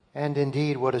And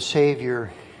indeed, what a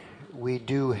Savior we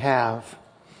do have.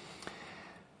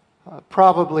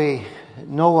 Probably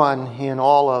no one in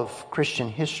all of Christian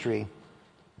history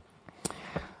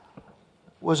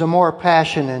was a more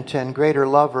passionate and greater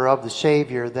lover of the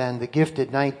Savior than the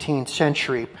gifted 19th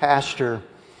century pastor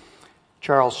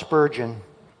Charles Spurgeon.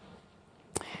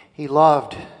 He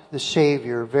loved the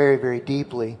Savior very, very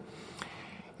deeply.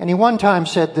 And he one time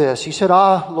said this. He said,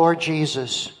 "Ah, Lord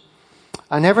Jesus,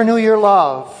 I never knew your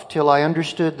love till I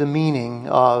understood the meaning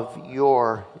of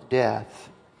your death."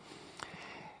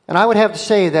 And I would have to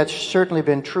say that's certainly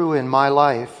been true in my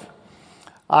life.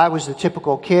 I was the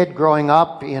typical kid growing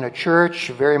up in a church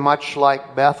very much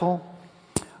like Bethel.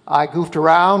 I goofed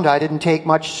around. I didn't take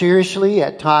much seriously.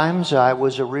 At times, I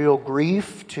was a real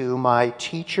grief to my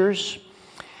teachers.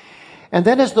 And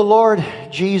then as the Lord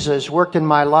Jesus worked in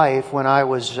my life when I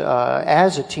was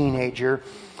as a teenager,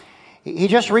 He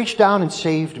just reached down and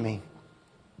saved me.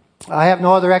 I have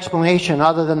no other explanation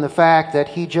other than the fact that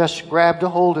He just grabbed a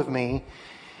hold of me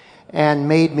and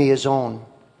made me His own.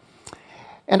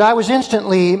 And I was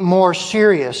instantly more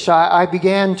serious. I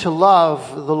began to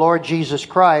love the Lord Jesus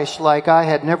Christ like I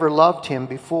had never loved Him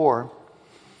before.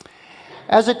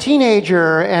 As a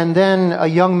teenager and then a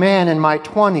young man in my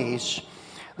 20s,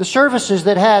 the services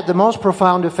that had the most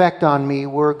profound effect on me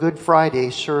were Good Friday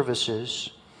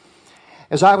services.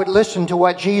 As I would listen to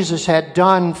what Jesus had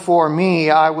done for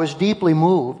me, I was deeply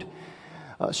moved,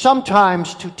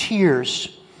 sometimes to tears.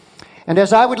 And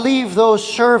as I would leave those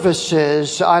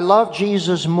services, I loved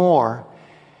Jesus more,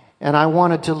 and I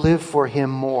wanted to live for Him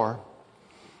more.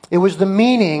 It was the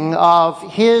meaning of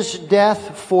His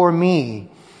death for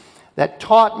me that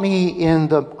taught me in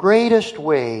the greatest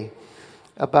way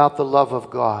about the love of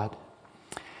God.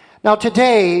 Now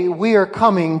today we are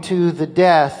coming to the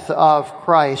death of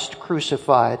Christ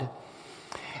crucified.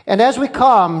 And as we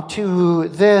come to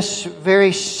this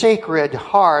very sacred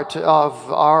heart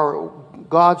of our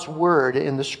God's Word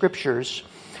in the Scriptures,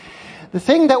 the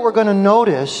thing that we're going to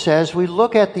notice as we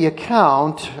look at the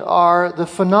account are the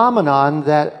phenomenon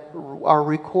that are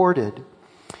recorded.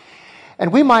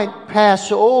 And we might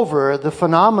pass over the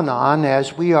phenomenon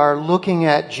as we are looking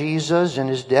at Jesus and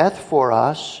His death for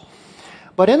us.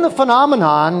 But in the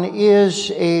phenomenon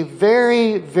is a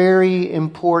very, very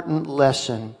important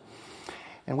lesson.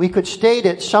 And we could state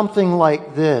it something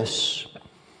like this.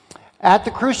 At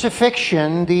the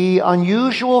crucifixion, the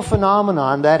unusual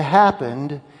phenomenon that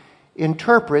happened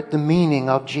interpret the meaning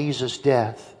of Jesus'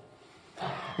 death.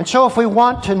 And so if we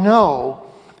want to know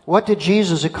what did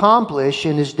Jesus accomplish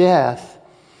in His death,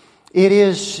 it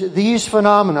is these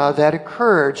phenomena that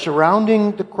occurred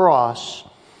surrounding the cross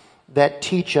that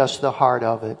teach us the heart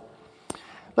of it.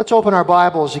 Let's open our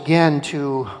Bibles again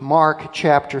to Mark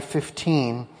chapter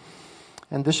 15.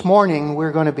 And this morning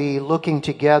we're going to be looking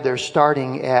together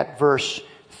starting at verse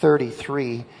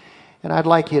 33. And I'd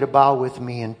like you to bow with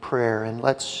me in prayer and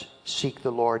let's seek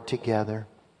the Lord together.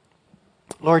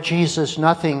 Lord Jesus,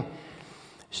 nothing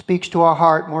speaks to our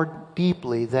heart more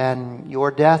deeply than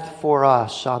your death for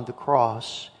us on the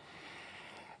cross.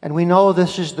 And we know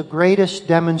this is the greatest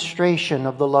demonstration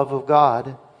of the love of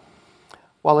God.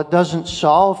 While it doesn't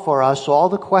solve for us all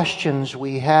the questions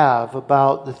we have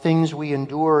about the things we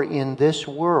endure in this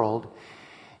world,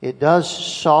 it does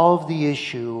solve the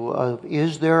issue of,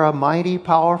 is there a mighty,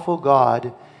 powerful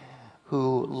God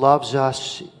who loves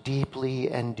us deeply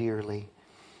and dearly?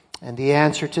 And the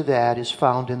answer to that is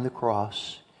found in the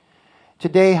cross.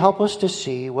 Today, help us to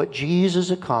see what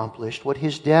Jesus accomplished, what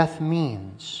His death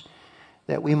means,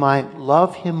 that we might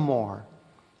love Him more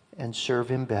and serve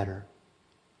Him better.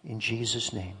 In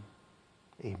Jesus' name,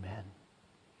 amen.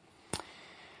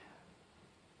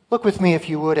 Look with me, if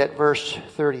you would, at verse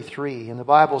 33. And the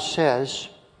Bible says,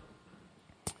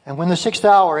 "And when the 6th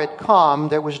hour had come,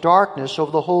 there was darkness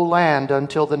over the whole land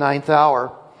until the 9th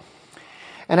hour.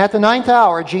 And at the 9th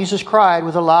hour, Jesus cried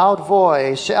with a loud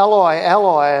voice, 'Eloi,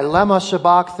 Eloi, lema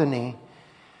sabachthani,'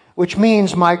 which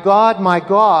means, 'My God,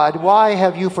 why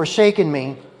have you forsaken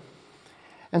me?'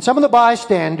 And some of the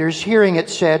bystanders, hearing it,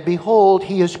 said, 'Behold,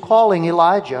 he is calling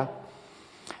Elijah.'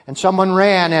 And someone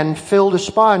ran and filled a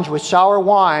sponge with sour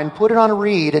wine, put it on a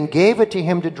reed, and gave it to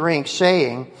him to drink,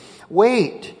 saying,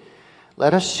 'Wait,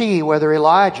 let us see whether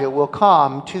Elijah will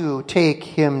come to take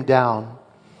him down.'"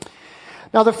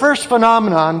 Now, the first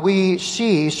phenomenon we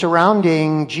see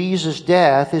surrounding Jesus'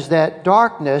 death is that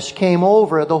darkness came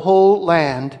over the whole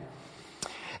land.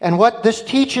 And what this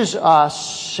teaches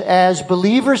us as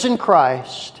believers in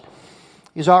Christ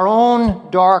is our own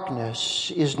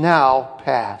darkness is now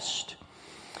past.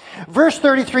 Verse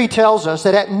 33 tells us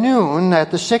that at noon,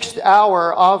 at the 6th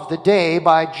hour of the day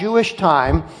by Jewish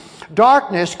time,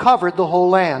 Darkness covered the whole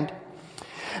land.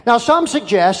 Now, some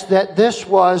suggest that this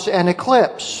was an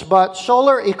eclipse, but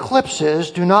solar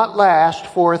eclipses do not last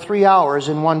for 3 hours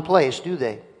in one place, do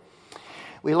they?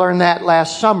 We learned that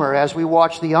last summer as we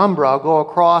watched the umbra go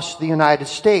across the United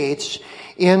States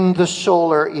in the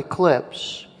solar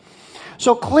eclipse.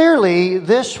 So clearly,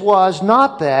 this was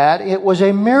not that. It was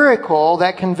a miracle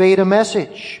that conveyed a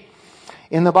message.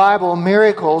 In the Bible,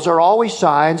 miracles are always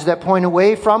signs that point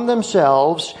away from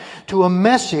themselves to a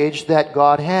message that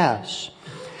God has.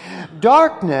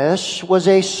 Darkness was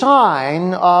a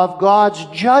sign of God's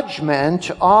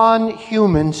judgment on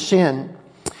human sin.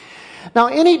 Now,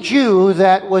 any Jew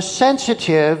that was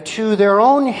sensitive to their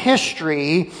own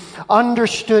history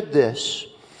understood this.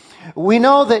 We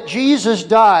know that Jesus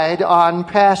died on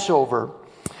Passover.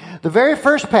 The very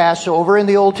first Passover in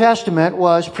the Old Testament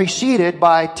was preceded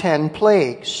by 10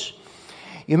 plagues.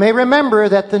 You may remember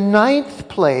that the 9th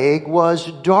plague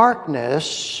was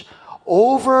darkness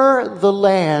over the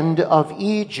land of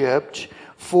Egypt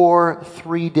for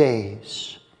 3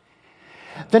 days.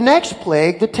 The next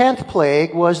plague, the 10th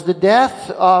plague, was the death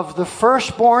of the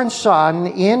firstborn son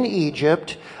in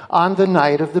Egypt on the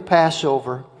night of the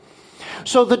Passover.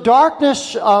 So the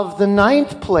darkness of the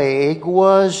 9th plague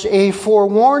was a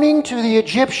forewarning to the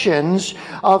Egyptians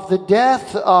of the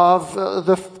death of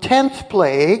the 10th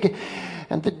plague.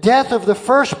 And the death of the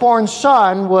firstborn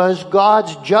son was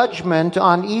God's judgment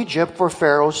on Egypt for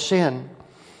Pharaoh's sin.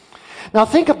 Now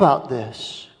think about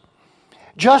this.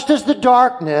 Just as the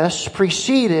darkness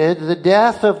preceded the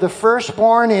death of the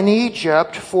firstborn in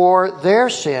Egypt for their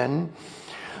sin,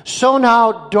 so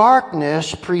now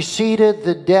darkness preceded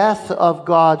the death of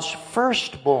God's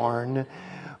firstborn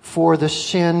for the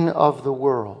sin of the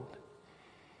world.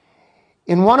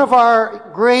 In one of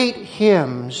our great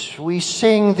hymns, we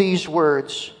sing these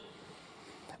words,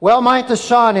 "Well might the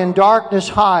sun in darkness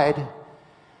hide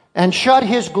and shut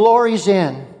his glories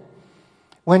in,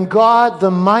 when God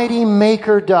the mighty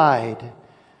Maker died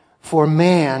for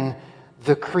man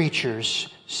the creature's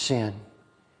sin."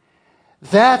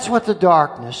 That's what the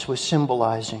darkness was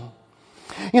symbolizing.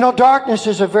 You know, darkness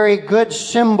is a very good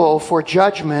symbol for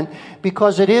judgment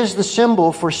because it is the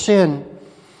symbol for sin.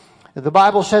 The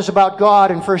Bible says about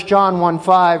God in 1 John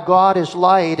 1:5, God is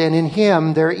light and in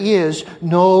Him there is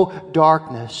no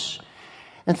darkness.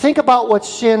 And think about what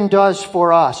sin does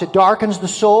for us. It darkens the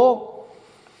soul.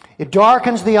 It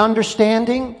darkens the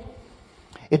understanding.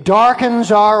 It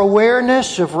darkens our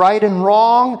awareness of right and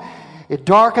wrong. It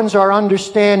darkens our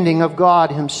understanding of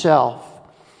God Himself.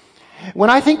 When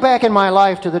I think back in my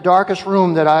life to the darkest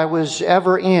room that I was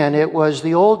ever in, it was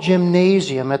the old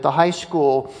gymnasium at the high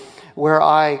school where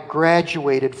I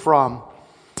graduated from.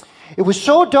 It was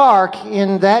so dark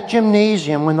in that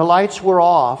gymnasium when the lights were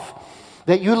off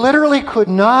that you literally could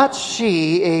not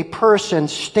see a person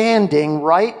standing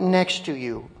right next to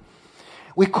you.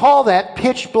 We call that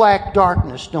pitch black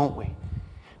darkness, don't we?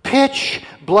 Pitch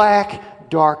black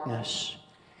darkness.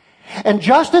 And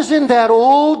just as in that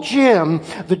old gym,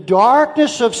 the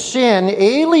darkness of sin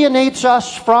alienates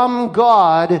us from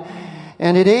God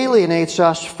and it alienates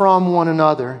us from one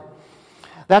another.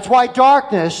 That's why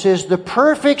darkness is the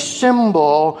perfect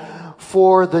symbol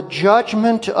for the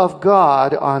judgment of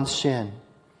God on sin.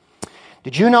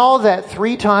 Did you know that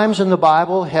 3 times in the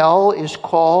Bible hell is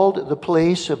called the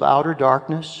place of outer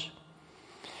darkness?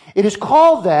 It is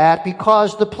called that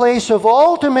because the place of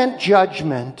ultimate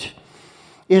judgment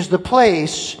is the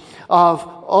place of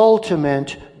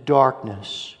ultimate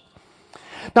darkness.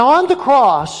 Now on the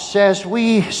cross, as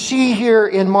we see here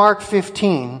in Mark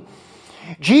 15,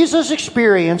 Jesus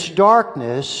experienced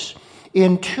darkness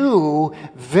in 2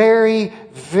 very,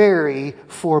 very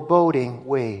foreboding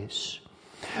ways.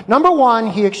 Number 1,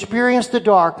 He experienced the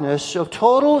darkness of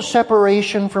total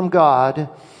separation from God.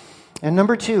 And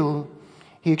number 2,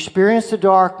 He experienced the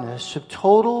darkness of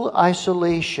total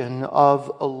isolation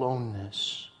of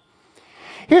aloneness.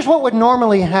 Here's what would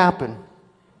normally happen.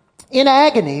 In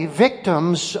agony,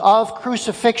 victims of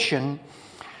crucifixion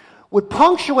would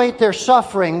punctuate their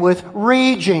suffering with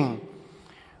raging,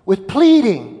 with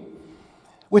pleading,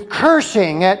 with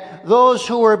cursing at those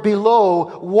who were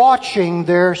below watching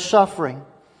their suffering.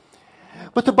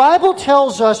 But the Bible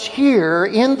tells us here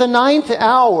in the 9th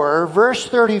hour, verse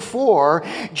 34,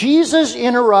 Jesus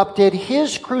interrupted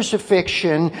His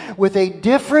crucifixion with a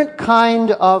different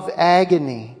kind of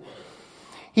agony.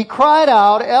 He cried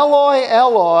out, "Eloi,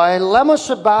 Eloi, lema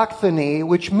sabachthani,"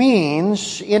 which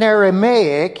means in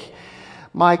Aramaic,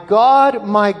 my God,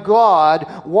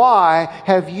 why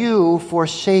have you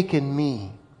forsaken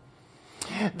me?"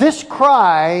 This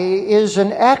cry is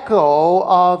an echo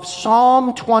of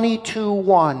Psalm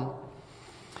 22:1.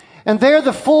 And there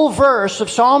the full verse of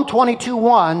Psalm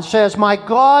 22:1 says, my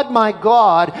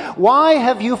God, why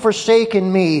have you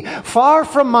forsaken me? Far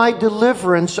from my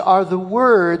deliverance are the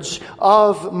words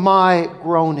of my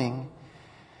groaning.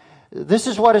 This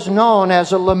is what is known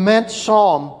as a lament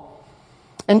psalm.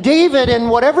 And David, in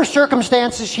whatever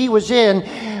circumstances he was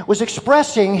in, was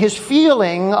expressing his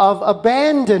feeling of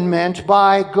abandonment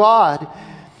by God.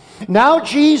 Now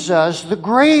Jesus, the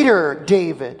greater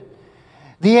David,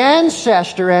 the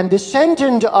ancestor and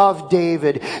descendant of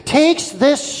David, takes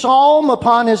this psalm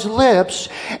upon his lips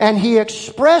and he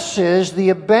expresses the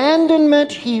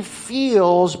abandonment he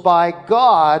feels by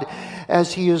God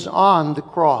as he is on the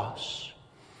cross.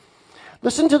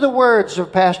 Listen to the words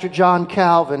of Pastor John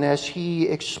Calvin as he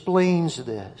explains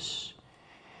this.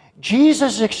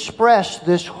 Jesus expressed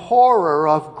this horror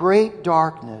of great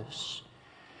darkness,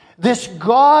 this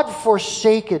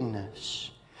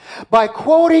God-forsakenness, by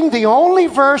quoting the only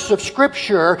verse of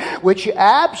Scripture which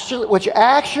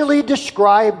actually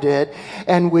described it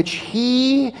and which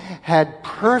he had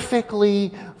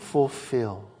perfectly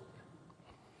fulfilled.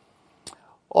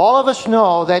 All of us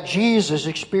know that Jesus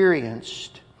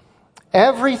experienced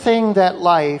everything that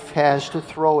life has to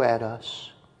throw at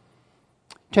us.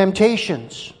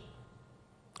 Temptations,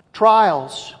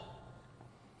 trials,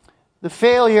 the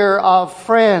failure of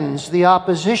friends, the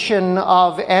opposition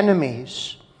of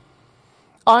enemies,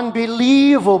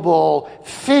 unbelievable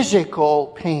physical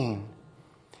pain.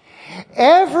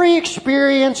 Every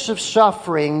experience of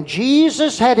suffering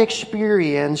Jesus had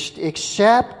experienced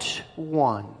except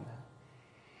one.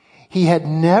 He had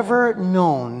never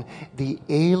known the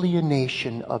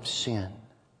alienation of sin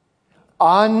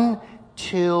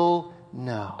until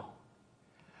now.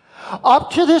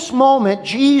 Up to this moment,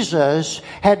 Jesus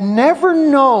had never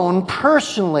known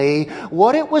personally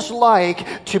what it was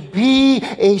like to be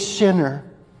a sinner.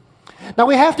 Now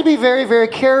we have to be very, very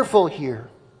careful here.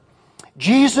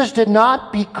 Jesus did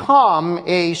not become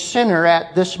a sinner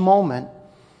at this moment.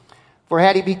 For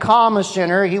had he become a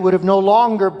sinner, he would have no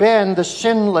longer been the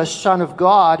sinless Son of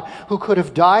God who could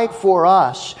have died for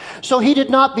us. So he did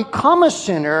not become a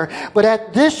sinner, but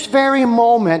at this very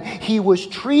moment, he was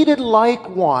treated like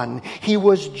one. He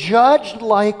was judged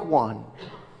like one.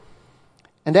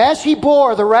 And as he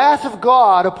bore the wrath of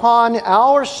God upon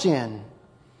our sin,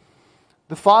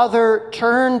 the Father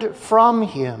turned from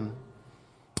him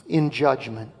in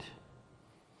judgment.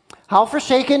 How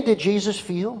forsaken did Jesus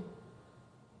feel?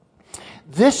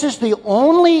 This is the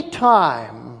only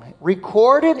time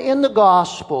recorded in the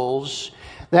Gospels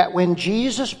that when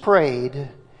Jesus prayed,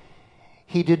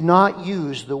 he did not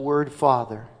use the word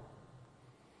Father.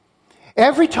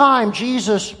 Every time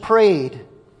Jesus prayed,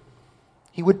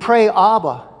 he would pray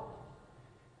Abba,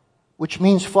 which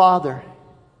means Father.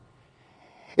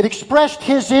 It expressed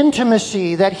his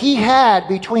intimacy that he had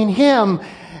between him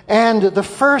and the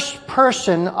first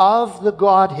person of the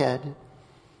Godhead.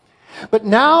 But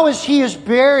now as he is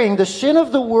bearing the sin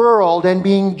of the world and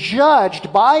being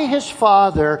judged by his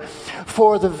Father,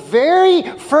 for the very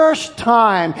first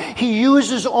time, he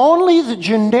uses only the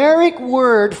generic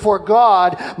word for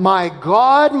God, my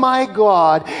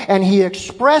God, and he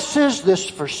expresses this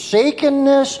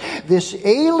forsakenness, this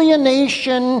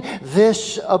alienation,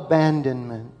 this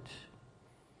abandonment.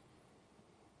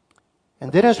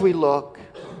 And then as we look,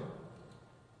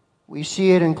 we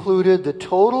see it included the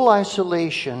total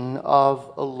isolation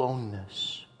of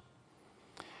aloneness.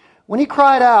 When he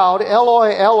cried out,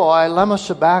 Eloi, Eloi, lema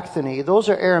sabachthani, those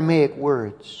are Aramaic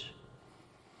words.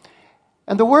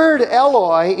 And the word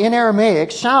Eloi in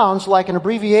Aramaic sounds like an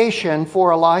abbreviation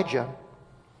for Elijah.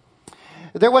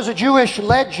 There was a Jewish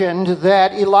legend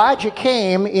that Elijah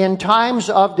came in times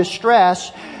of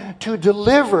distress to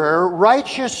deliver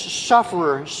righteous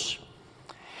sufferers.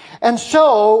 And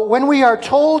so, when we are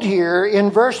told here in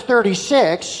verse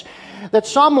 36 that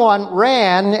someone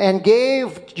ran and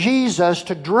gave Jesus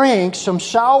to drink some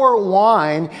sour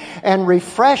wine and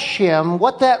refresh him,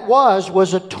 what that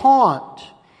was a taunt.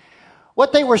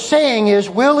 What they were saying is,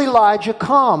 will Elijah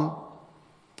come?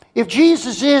 If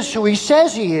Jesus is who he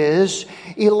says he is,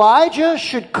 Elijah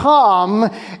should come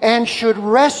and should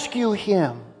rescue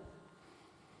him.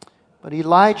 But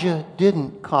Elijah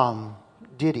didn't come,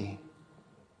 did he?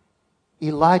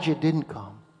 Elijah didn't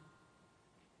come.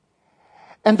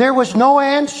 And there was no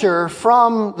answer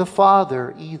from the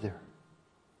Father either.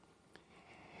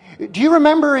 Do you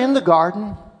remember in the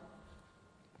garden,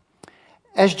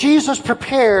 as Jesus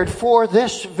prepared for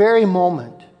this very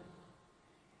moment,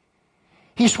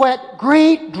 he sweat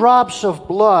great drops of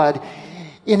blood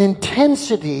in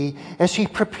intensity as he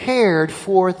prepared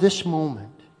for this moment.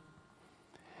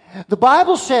 The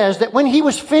Bible says that when he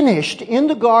was finished in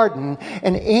the garden,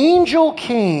 an angel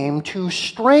came to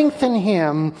strengthen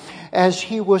him as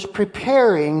he was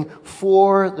preparing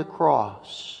for the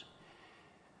cross.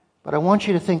 But I want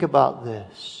you to think about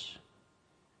this.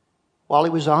 While he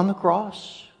was on the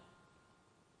cross,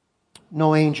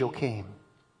 no angel came.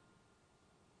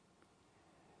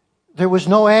 There was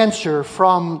no answer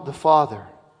from the Father.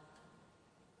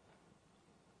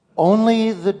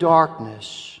 Only the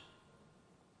darkness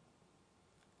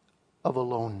of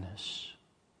aloneness.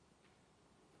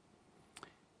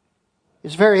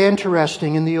 It's very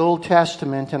interesting in the Old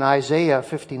Testament in Isaiah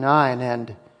 59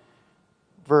 and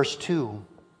verse 2.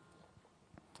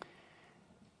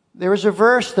 There is a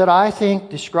verse that I think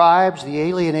describes the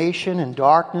alienation and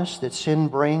darkness that sin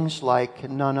brings like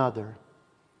none other.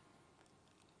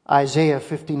 Isaiah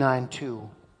 59:2.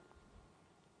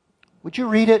 Would you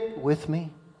read it with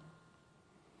me?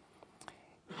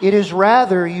 It is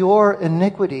rather your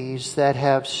iniquities that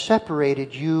have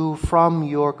separated you from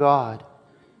your God.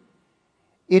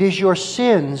 It is your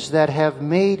sins that have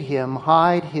made him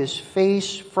hide his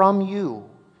face from you,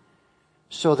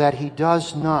 so that he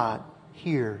does not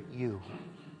hear you.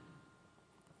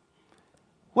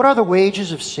 What are the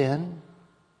wages of sin?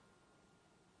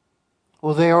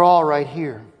 Well, they are all right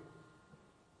here.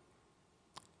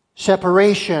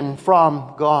 Separation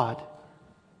from God.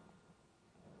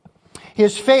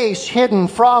 His face hidden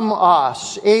from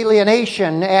us,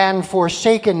 alienation and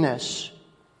forsakenness.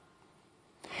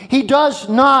 He does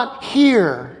not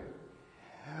hear.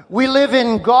 We live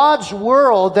in God's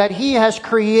world that He has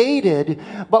created,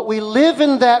 but we live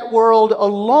in that world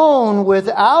alone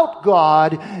without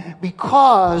God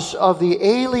because of the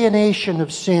alienation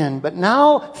of sin. But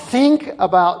now think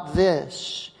about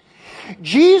this.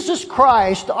 Jesus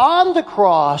Christ on the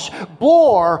cross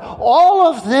bore all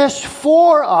of this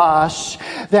for us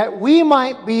that we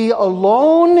might be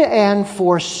alone and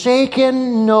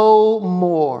forsaken no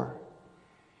more.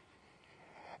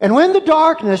 And when the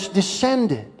darkness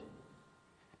descended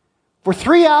for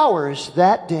 3 hours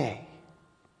that day,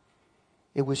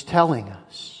 it was telling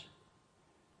us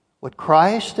what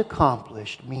Christ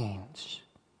accomplished means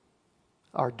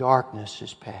our darkness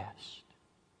is past.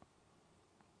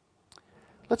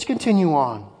 Let's continue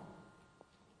on.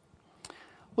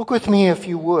 Look with me, if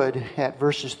you would, at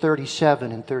verses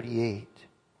 37 and 38.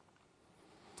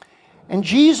 And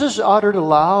Jesus uttered a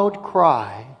loud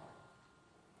cry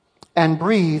and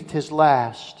breathed his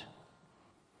last.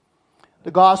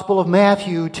 The Gospel of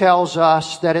Matthew tells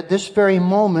us that at this very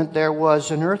moment there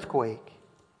was an earthquake.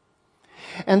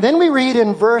 And then we read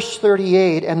in verse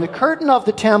 38, and the curtain of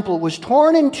the temple was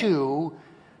torn in two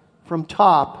from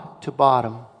top to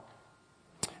bottom.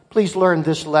 Please learn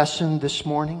this lesson this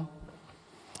morning.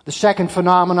 The second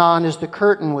phenomenon is the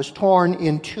curtain was torn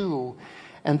in two,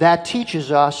 and that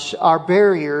teaches us our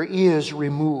barrier is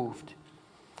removed.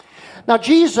 Now,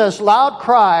 Jesus' loud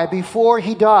cry before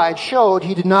he died showed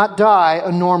he did not die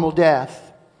a normal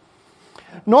death.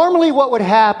 Normally, what would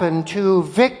happen to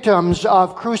victims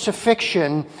of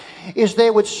crucifixion is they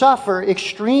would suffer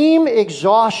extreme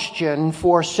exhaustion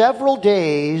for several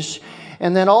days,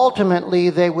 and then ultimately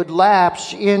they would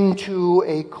lapse into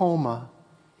a coma.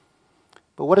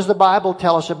 But what does the Bible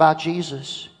tell us about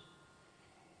Jesus?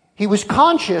 He was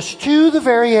conscious to the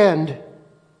very end.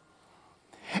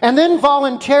 And then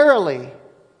voluntarily,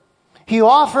 he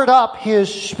offered up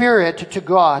his spirit to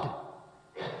God.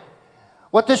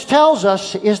 What this tells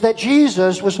us is that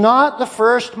Jesus was not the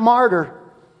first martyr.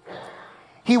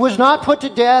 He was not put to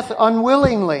death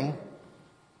unwillingly.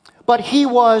 But he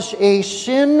was a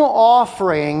sin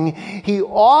offering. He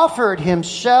offered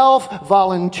himself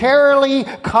voluntarily,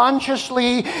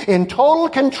 consciously, in total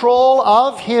control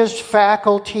of his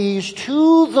faculties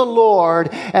to the Lord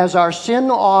as our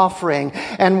sin offering.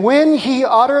 And when he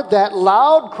uttered that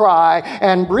loud cry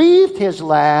and breathed his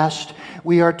last,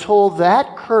 we are told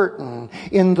that curtain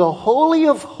in the Holy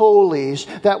of Holies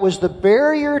that was the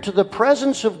barrier to the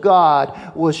presence of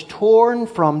God was torn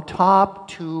from top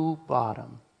to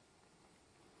bottom.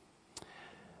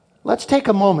 Let's take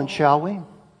a moment, shall we,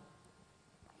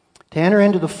 to enter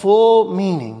into the full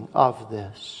meaning of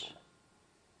this.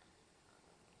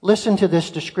 Listen to this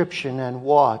description and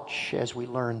watch as we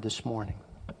learn this morning.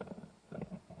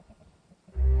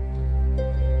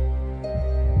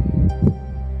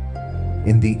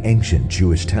 In the ancient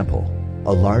Jewish temple,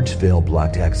 a large veil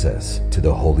blocked access to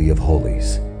the Holy of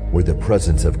Holies, where the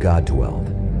presence of God dwelled.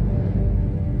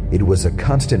 It was a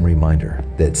constant reminder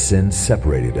that sin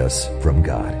separated us from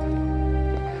God.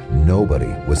 Nobody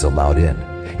was allowed in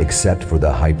except for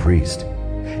the high priest,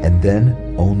 and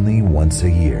then only once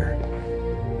a year.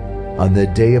 On the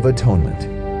Day of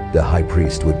Atonement, the high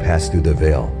priest would pass through the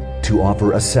veil to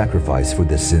offer a sacrifice for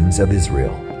the sins of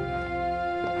Israel.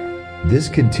 This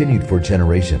continued for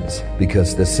generations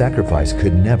because the sacrifice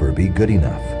could never be good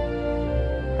enough.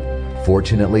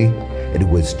 Fortunately, it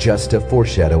was just a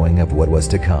foreshadowing of what was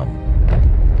to come.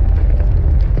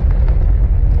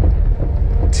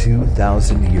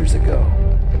 2,000 years ago,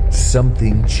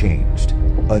 something changed.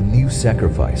 A new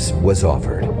sacrifice was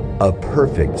offered, a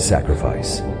perfect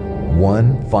sacrifice,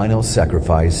 one final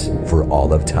sacrifice for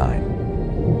all of time.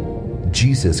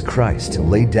 Jesus Christ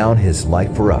laid down his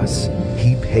life for us.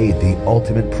 He paid the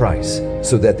ultimate price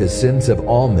so that the sins of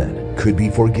all men could be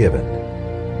forgiven.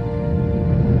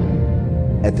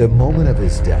 At the moment of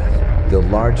his death, the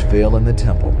large veil in the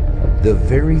temple, the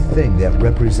very thing that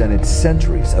represented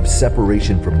centuries of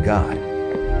separation from God,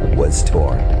 was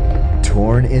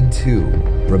torn in two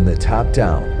from the top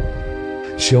down,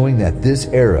 showing that this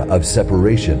era of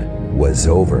separation was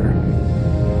over.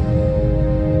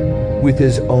 With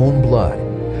his own blood,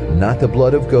 not the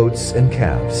blood of goats and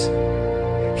calves,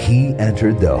 he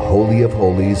entered the Holy of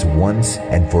Holies once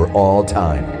and for all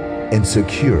time and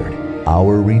secured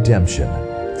our redemption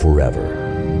forever.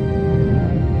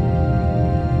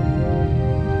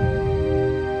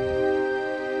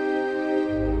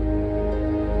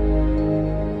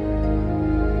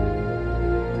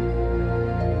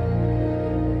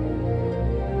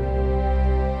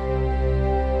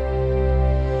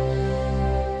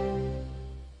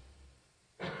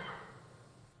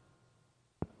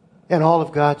 And all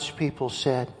of God's people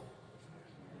said,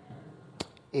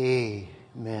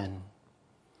 Amen.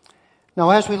 Now,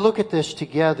 as we look at this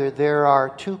together, there are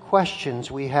two questions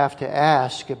we have to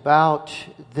ask about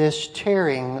this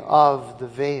tearing of the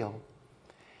veil.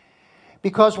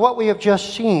 Because what we have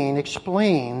just seen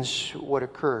explains what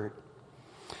occurred.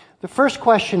 The first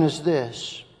question is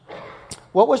this: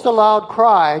 what was the loud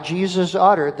cry Jesus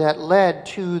uttered that led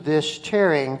to this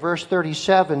tearing? Verse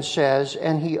 37 says,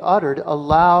 "And he uttered a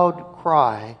loud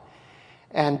cry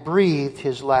and breathed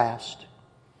his last."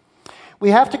 We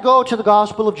have to go to the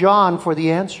Gospel of John for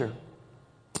the answer.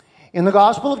 In the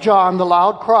Gospel of John, the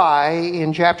loud cry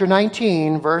in chapter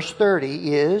 19, verse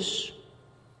 30 is,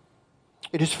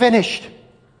 "It is finished."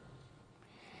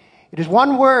 It is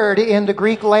one word in the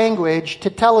Greek language,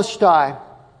 tetelestai.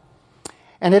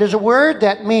 And it is a word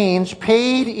that means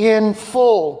paid in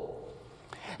full.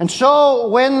 And so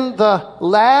when the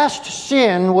last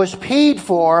sin was paid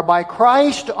for by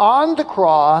Christ on the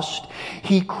cross,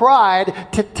 he cried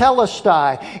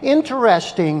tetelestai.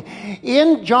 Interesting,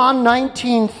 in John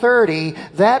 19:30,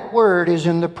 that word is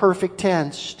in the perfect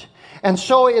tense. And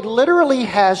so it literally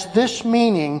has this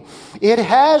meaning: it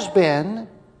has been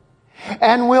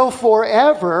and will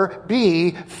forever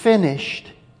be finished.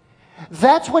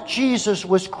 That's what Jesus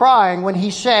was crying when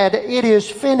he said, "It is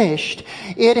finished."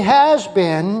 It has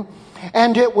been,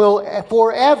 and it will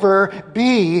forever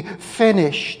be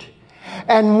finished.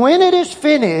 And when it is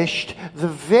finished, the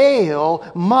veil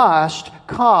must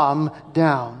come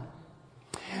down.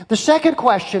 The second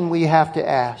question we have to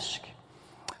ask: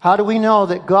 how do we know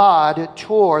that God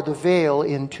tore the veil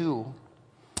in two?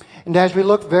 And as we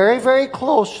look very, very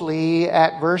closely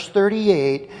at verse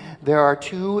 38, there are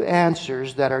two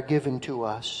answers that are given to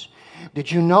us.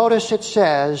 Did you notice it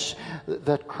says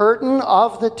the curtain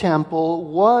of the temple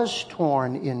was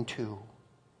torn in two?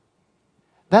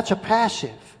 That's a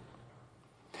passive.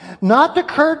 Not the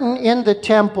curtain in the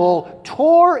temple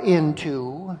tore in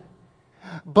two,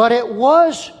 but it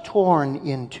was torn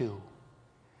in two.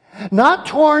 Not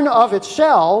torn of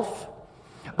itself,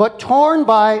 but torn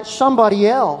by somebody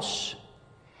else.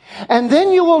 And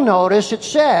then you will notice it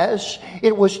says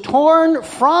it was torn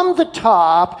from the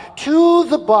top to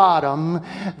the bottom.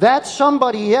 That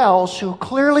somebody else who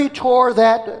clearly tore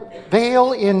that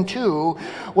veil in two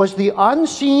was the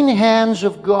unseen hands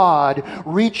of God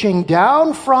reaching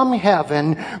down from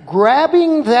heaven,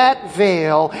 grabbing that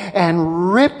veil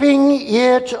and ripping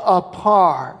it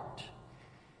apart.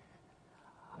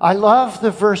 I love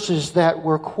the verses that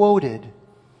were quoted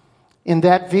in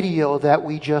that video that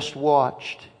we just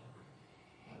watched.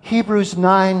 Hebrews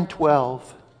 9:12.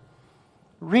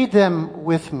 Read them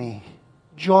with me.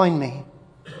 Join me.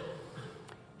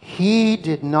 He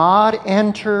did not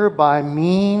enter by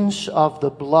means of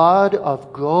the blood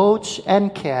of goats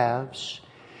and calves,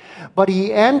 but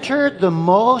he entered the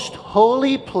most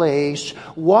holy place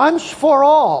once for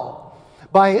all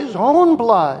by his own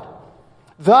blood,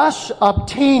 thus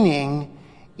obtaining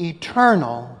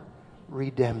eternal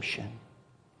redemption.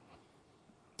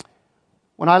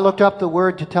 When I looked up the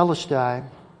word tetelestai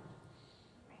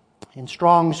in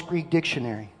Strong's Greek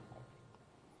dictionary,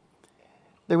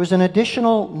 there was an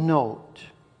additional note.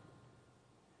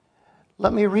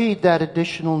 Let me read that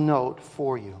additional note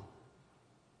for you.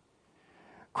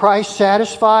 Christ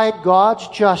satisfied God's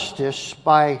justice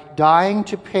by dying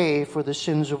to pay for the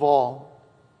sins of all.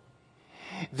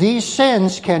 These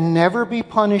sins can never be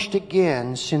punished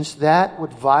again, since that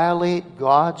would violate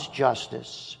God's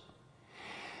justice.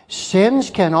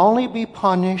 Sins can only be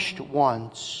punished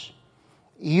once,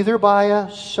 either by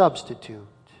a substitute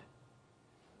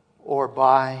or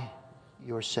by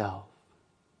yourself.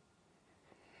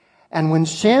 And when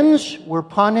sins were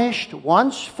punished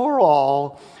once for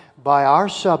all by our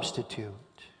substitute,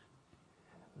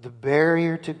 the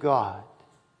barrier to God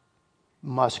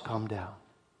must come down.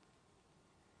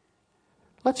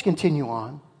 Let's continue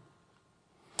on.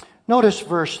 Notice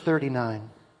verse 39.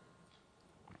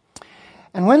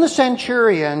 And when the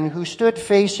centurion who stood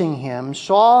facing him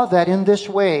saw that in this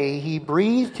way he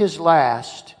breathed his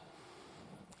last,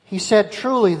 he said,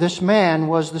 "Truly, this man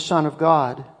was the Son of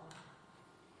God."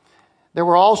 There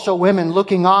were also women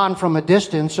looking on from a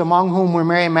distance, among whom were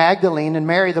Mary Magdalene and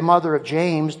Mary, the mother of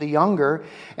James the younger,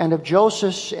 and of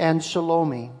Joseph and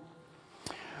Salome.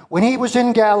 When he was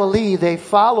in Galilee, they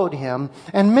followed him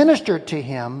and ministered to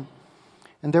him.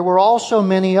 And there were also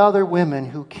many other women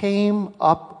who came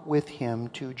up with him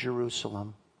to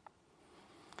Jerusalem.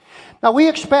 Now we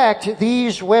expect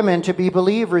these women to be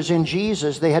believers in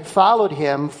Jesus. They had followed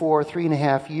him for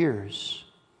 3.5 years.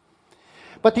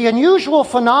 But the unusual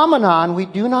phenomenon we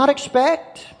do not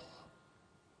expect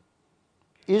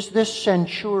is this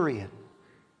centurion.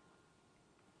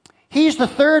 He's the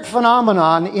third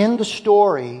phenomenon in the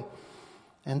story,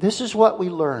 and this is what we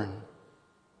learn.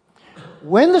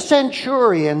 When the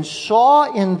centurion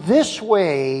saw in this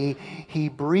way he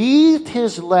breathed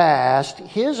his last,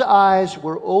 his eyes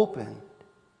were opened,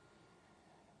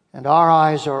 and our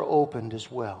eyes are opened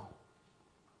as well.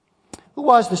 Who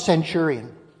was the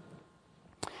centurion?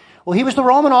 Well, he was the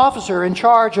Roman officer in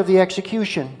charge of the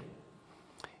execution.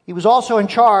 He was also in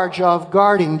charge of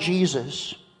guarding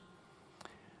Jesus.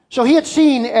 So he had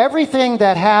seen everything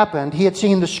that happened. He had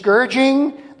seen the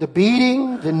scourging, the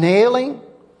beating, the nailing.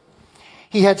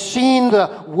 He had seen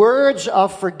the words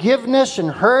of forgiveness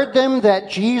and heard them that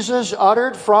Jesus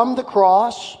uttered from the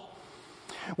cross.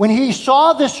 When he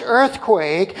saw this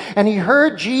earthquake and he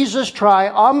heard Jesus'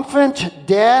 triumphant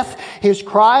death, his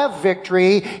cry of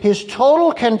victory, his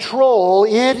total control,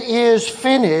 "It is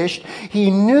finished,"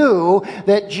 he knew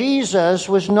that Jesus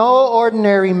was no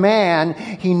ordinary man.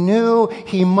 He knew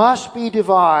he must be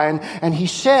divine. And he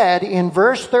said in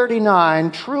verse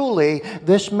 39, "Truly,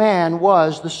 this man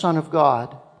was the Son of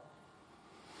God."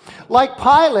 Like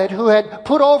Pilate, who had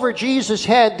put over Jesus'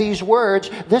 head these words,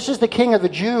 "This is the King of the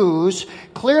Jews,"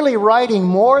 clearly writing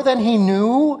more than he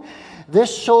knew,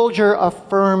 this soldier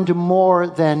affirmed more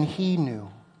than he knew.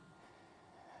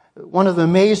 One of the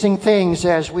amazing things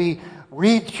as we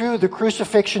read through the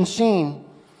crucifixion scene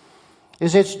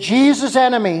is it's Jesus'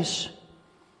 enemies,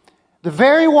 the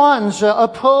very ones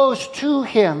opposed to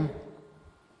him,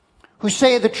 who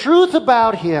say the truth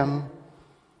about him,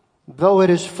 though it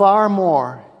is far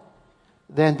more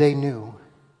than they knew.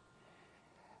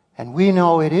 And we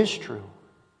know it is true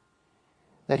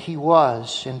that he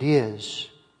was and is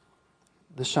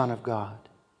the Son of God.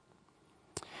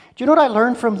 Do you know what I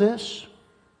learned from this?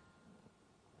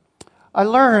 I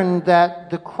learned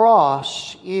that the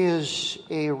cross is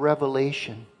a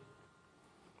revelation.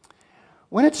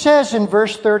 When it says in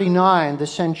verse 39, the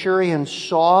centurion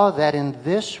saw that in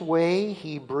this way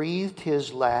he breathed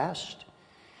his last,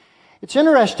 it's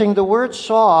interesting, the word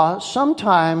 "saw"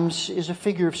 sometimes is a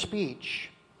figure of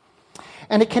speech.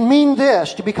 And it can mean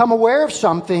this: to become aware of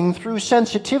something through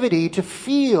sensitivity, to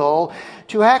feel,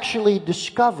 to actually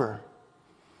discover.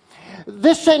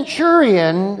 This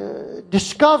centurion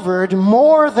discovered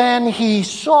more than he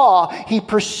saw. He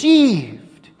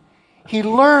perceived. He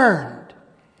learned.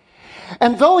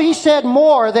 And though he said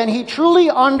more than he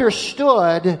truly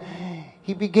understood,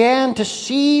 he began to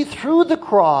see through the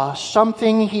cross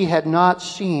something he had not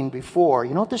seen before.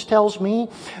 You know what this tells me?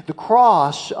 The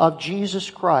cross of Jesus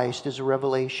Christ is a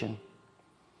revelation.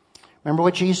 Remember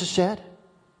what Jesus said?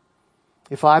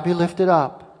 "If I be lifted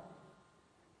up,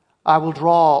 I will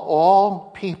draw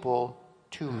all people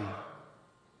to me."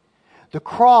 The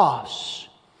cross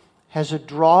has a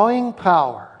drawing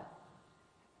power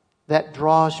that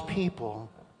draws people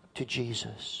to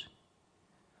Jesus.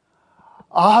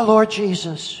 "Ah, Lord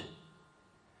Jesus,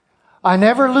 I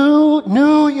never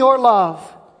knew your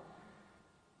love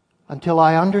until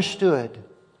I understood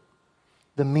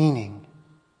the meaning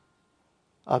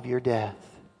of your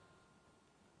death."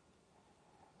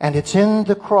 And it's in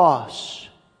the cross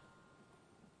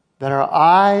that our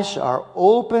eyes are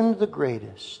opened the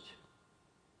greatest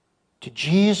to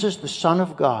Jesus, the Son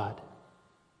of God,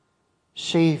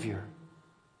 Savior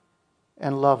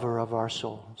and lover of our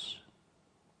souls.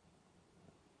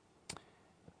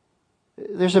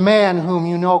 There's a man whom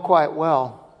you know quite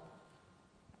well.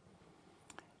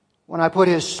 When I put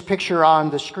his picture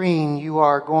on the screen, you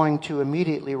are going to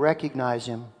immediately recognize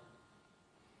him.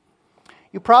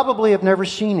 You probably have never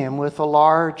seen him with a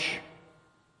large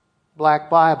black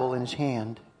Bible in his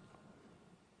hand.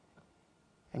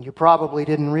 And you probably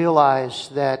didn't realize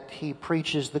that he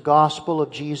preaches the gospel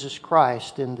of Jesus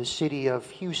Christ in the city of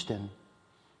Houston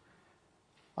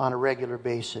on a regular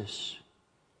basis.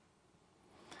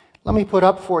 Let me put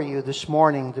up for you this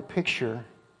morning the picture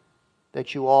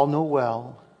that you all know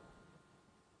well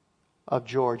of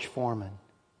George Foreman.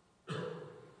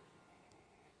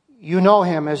 You know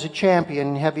him as a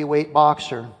champion heavyweight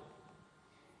boxer.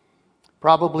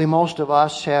 Probably most of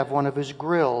us have one of his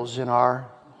grills in our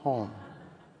home.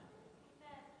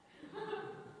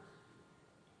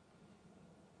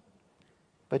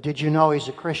 But did you know he's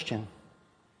a Christian?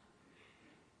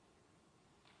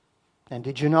 And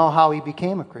did you know how he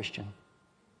became a Christian?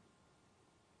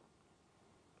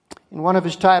 In one of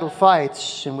his title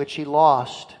fights in which he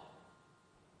lost,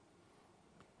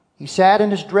 he sat in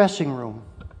his dressing room,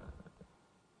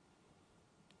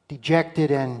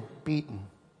 dejected and beaten.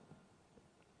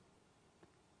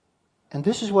 And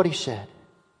this is what he said.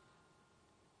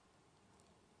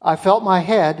 I felt my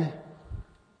head,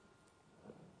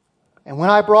 and when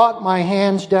I brought my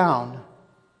hands down,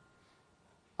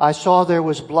 I saw there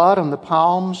was blood on the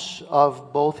palms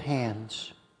of both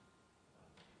hands.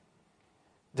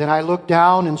 Then I looked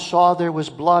down and saw there was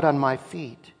blood on my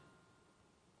feet.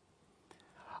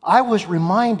 I was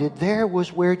reminded there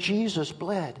was where Jesus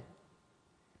bled.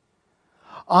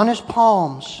 On his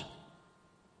palms,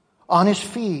 on his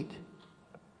feet,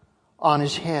 on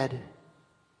his head.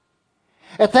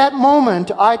 At that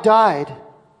moment, I died.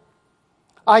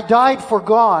 I died for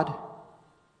God.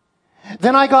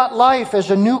 Then I got life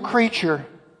as a new creature.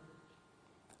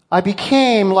 I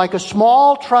became like a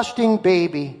small, trusting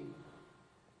baby.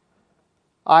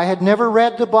 I had never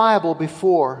read the Bible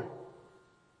before.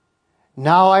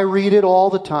 Now I read it all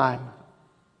the time.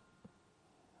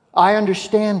 I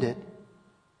understand it.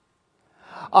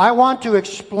 I want to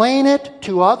explain it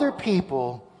to other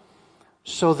people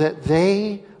so that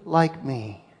they, like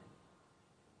me,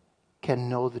 can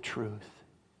know the truth.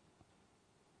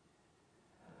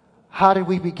 How did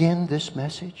we begin this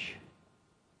message?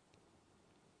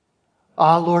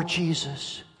 Lord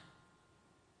Jesus,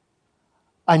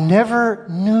 I never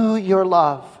knew your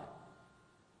love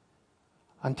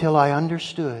until I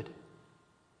understood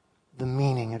the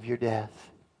meaning of your death.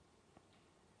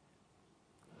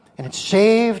 And it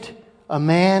saved a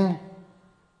man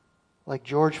like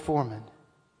George Foreman.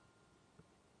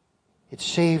 It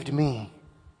saved me.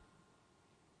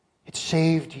 It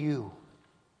saved you.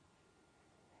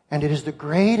 And it is the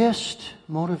greatest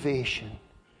motivation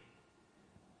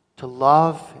to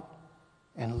love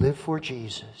and live for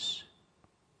Jesus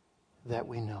that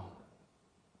we know.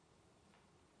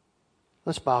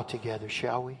 Let's bow together,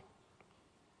 shall we?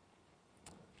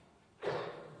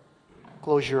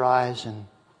 Close your eyes and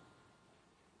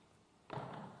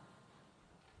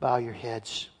bow your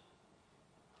heads.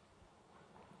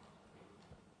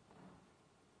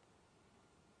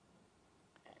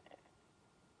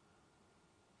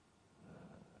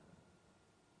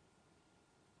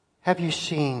 Have you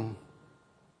seen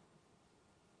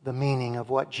the meaning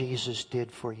of what Jesus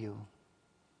did for you?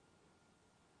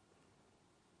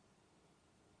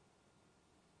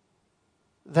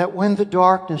 That when the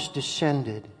darkness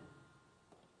descended,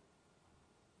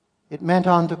 it meant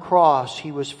on the cross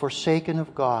he was forsaken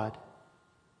of God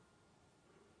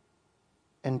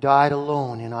and died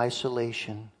alone in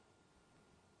isolation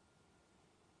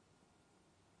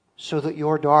so that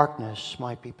your darkness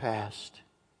might be past.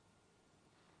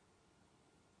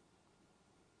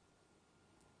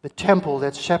 The temple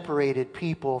that separated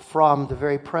people from the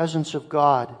very presence of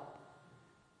God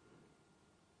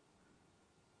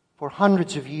for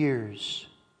hundreds of years.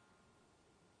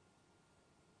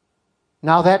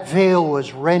 Now that veil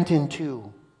was rent in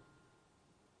two,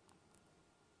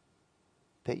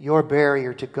 that your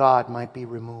barrier to God might be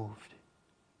removed.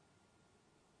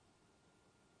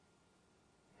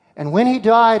 And when he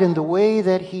died in the way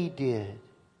that he did,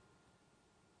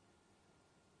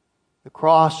 the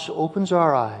cross opens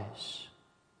our eyes.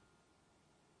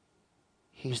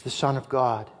 He's the Son of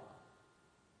God.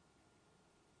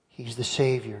 He's the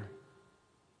Savior,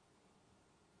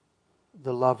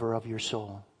 the lover of your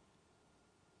soul.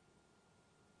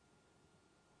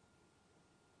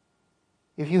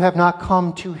 If you have not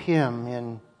come to him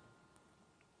in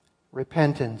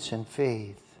repentance and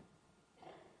faith.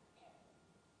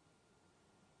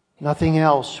 Nothing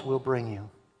else will bring you.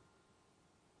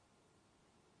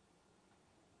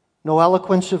 No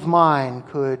eloquence of mine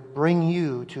could bring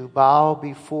you to bow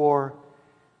before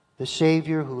the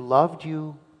Savior who loved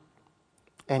you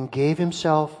and gave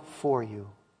Himself for you,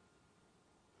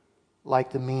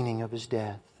 like the meaning of His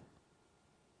death.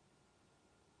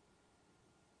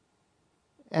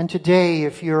 And today,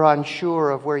 if you're unsure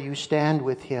of where you stand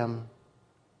with Him,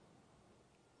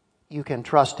 you can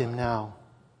trust Him now.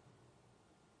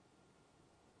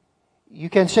 You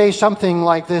can say something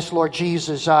like this: Lord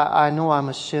Jesus, I know I'm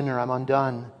a sinner. I'm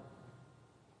undone.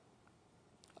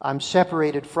 I'm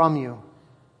separated from you.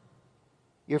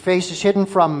 Your face is hidden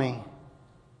from me.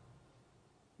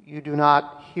 You do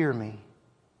not hear me.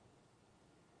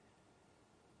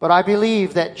 But I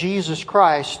believe that Jesus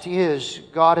Christ is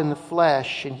God in the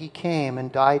flesh, and He came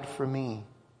and died for me.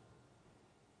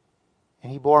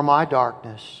 And He bore my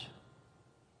darkness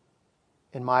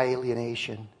and my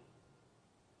alienation.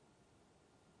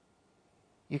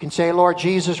 You can say, Lord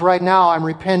Jesus, right now I'm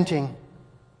repenting.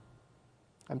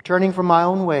 I'm turning from my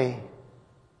own way,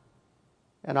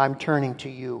 and I'm turning to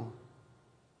You.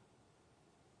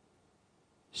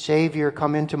 Savior,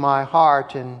 come into my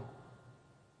heart and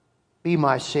be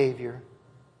my Savior.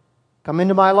 Come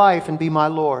into my life and be my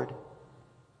Lord.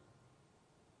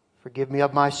 Forgive me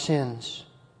of my sins.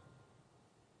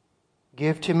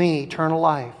 Give to me eternal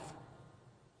life.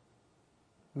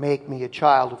 Make me a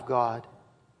child of God.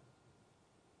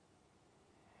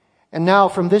 And now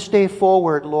from this day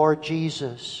forward, Lord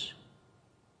Jesus,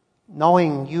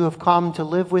 knowing You have come to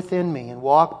live within me and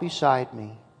walk beside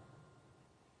me,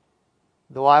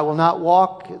 though I will not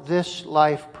walk this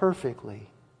life perfectly,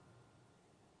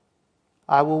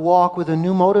 I will walk with a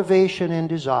new motivation and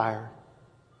desire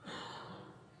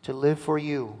to live for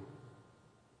You,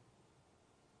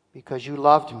 because You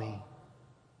loved me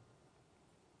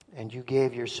and You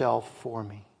gave Yourself for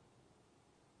me.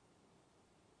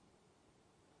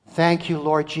 Thank You,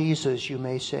 Lord Jesus, you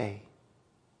may say,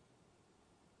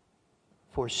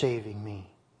 for saving me.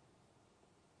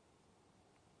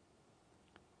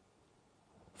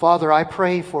 Father, I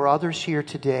pray for others here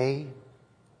today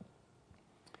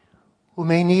who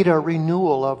may need a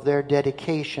renewal of their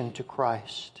dedication to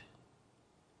Christ.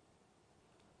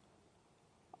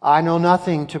 I know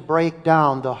nothing to break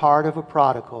down the heart of a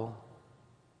prodigal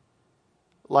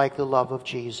like the love of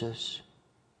Jesus.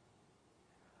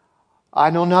 I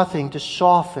know nothing to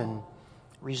soften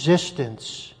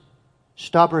resistance,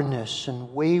 stubbornness,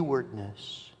 and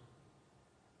waywardness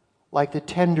like the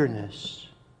tenderness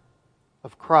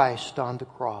of Christ on the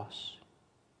cross.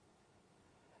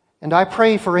 And I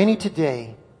pray for any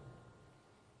today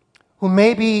who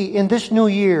maybe in this new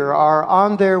year are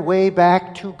on their way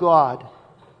back to God,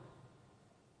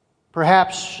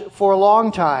 perhaps for a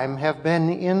long time have been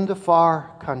in the far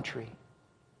country.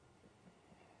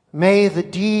 May the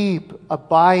deep,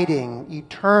 abiding,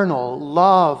 eternal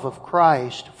love of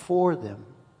Christ for them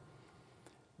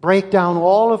break down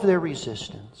all of their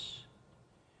resistance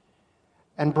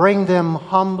and bring them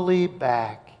humbly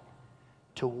back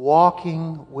to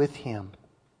walking with Him.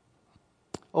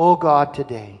 Oh God,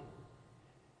 today,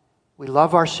 we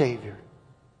love our Savior.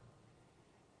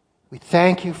 We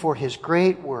thank You for His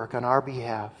great work on our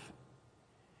behalf.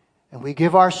 And we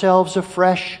give ourselves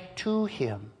afresh to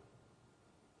Him,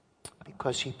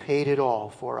 because He paid it all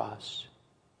for us.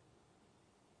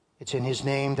 It's in His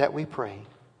name that we pray,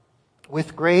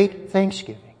 with great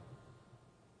thanksgiving.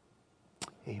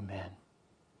 Amen.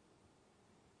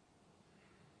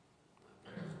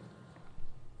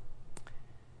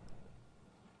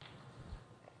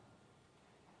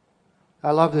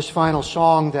 I love this final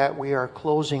song that we are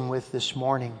closing with this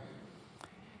morning.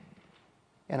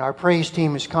 And our praise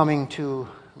team is coming to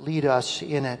lead us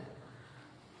in it.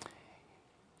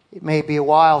 It may be a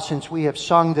while since we have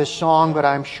sung this song, but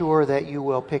I'm sure that you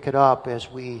will pick it up as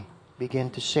we begin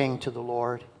to sing to the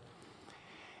Lord.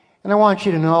 And I want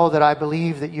you to know that I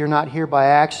believe that you're not here by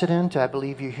accident. I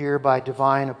believe you're here by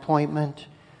divine appointment.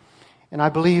 And I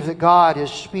believe that God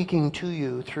is speaking to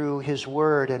you through His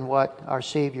Word and what our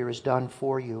Savior has done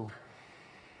for you.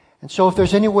 And so if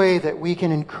there's any way that we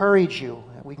can encourage you,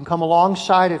 that we can come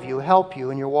alongside of you, help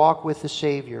you in your walk with the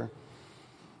Savior,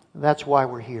 that's why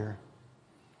we're here.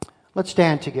 Let's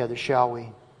stand together, shall we?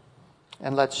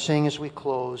 And let's sing as we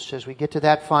close. As we get to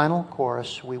that final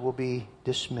chorus, we will be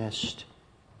dismissed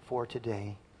for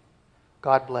today.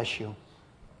 God bless you.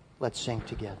 Let's sing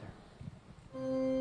together.